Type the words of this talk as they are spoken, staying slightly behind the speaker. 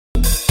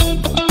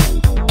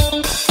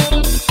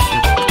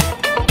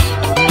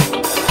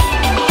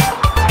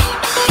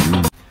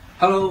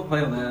Hello， 朋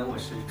友们，我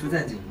是朱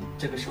赞锦。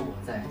这个是我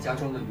在家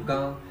中的鱼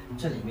缸，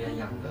这里面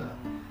养的，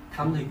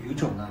它们的鱼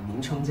种呢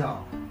名称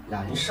叫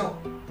蓝瘦，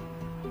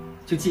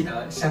就记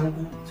得香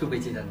菇，就会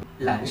记得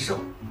蓝瘦，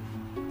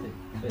对，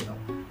特别懂，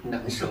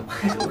难受。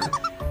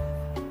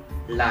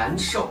蓝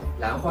瘦，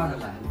兰花的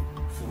兰，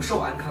福寿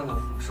安康的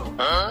福寿，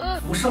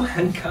福寿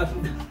安康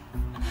的，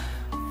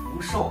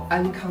福寿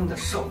安康的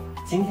寿。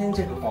今天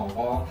这个宝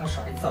宝它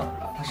甩籽儿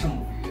了，它是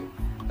母鱼，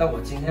但我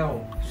今天要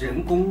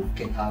人工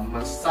给它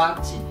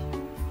massage。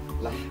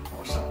来，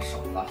我上手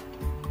了。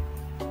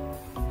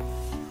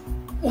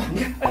哇，你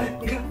看，哎，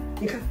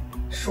你看，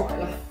甩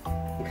了。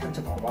你看这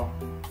宝宝，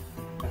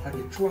把它给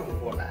转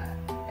过来，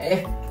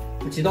哎，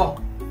不激动。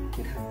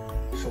你看，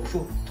手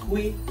术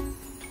推，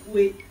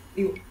哎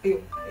呦，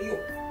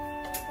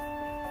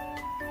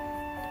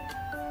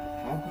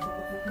好，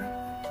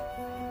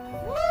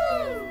快，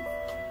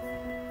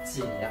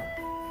解呀，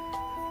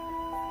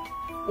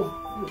哇，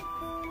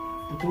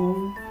不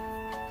动，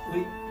推，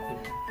你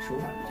看手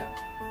法就这样。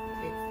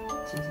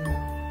轻轻的，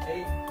哎，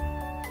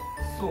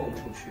送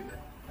出去，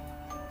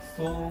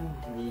送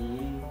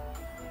你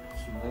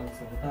怎么走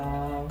到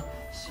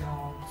小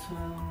村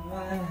外？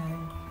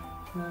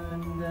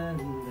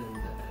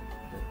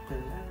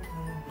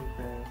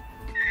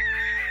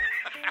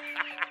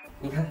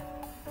你看，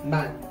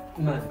满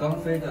缸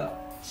飞的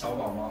小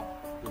宝宝，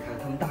你看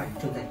他们大鱼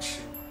正在吃，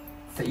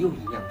贼有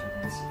营养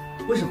这东西。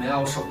为什么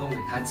要手动给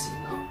它挤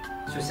呢？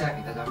就现在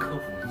给大家科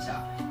普一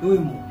下，因为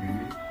母鱼。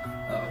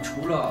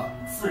除了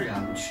自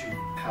然去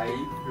排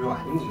卵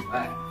以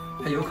外，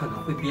它有可能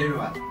会憋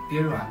卵，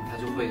它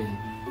就会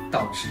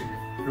导致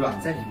卵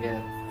在里面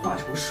化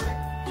成水，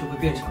就会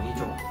变成一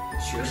种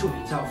学术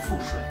名叫腹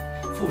水，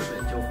腹水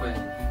就会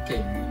给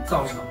鱼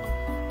造成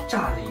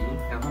炸鳞，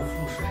然后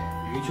腹水，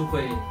鱼就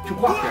会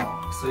挂掉，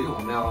所以我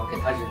们要给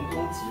它人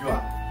工挤卵，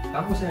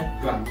然后现在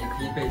卵也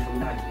可以被它们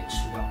大鱼给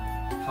吃掉。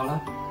好了，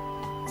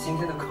今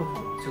天的科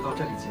普就到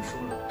这里结束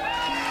了，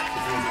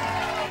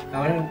然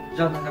后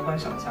让大家观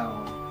赏一下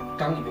哦。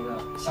缸里面的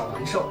小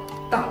蓝瘦、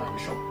大蓝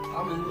瘦，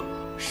它们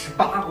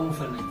18公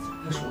分了，已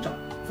经一个手掌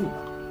这么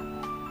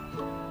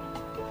大，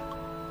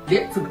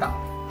脸这么大，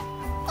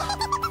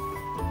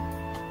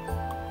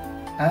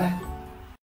哎。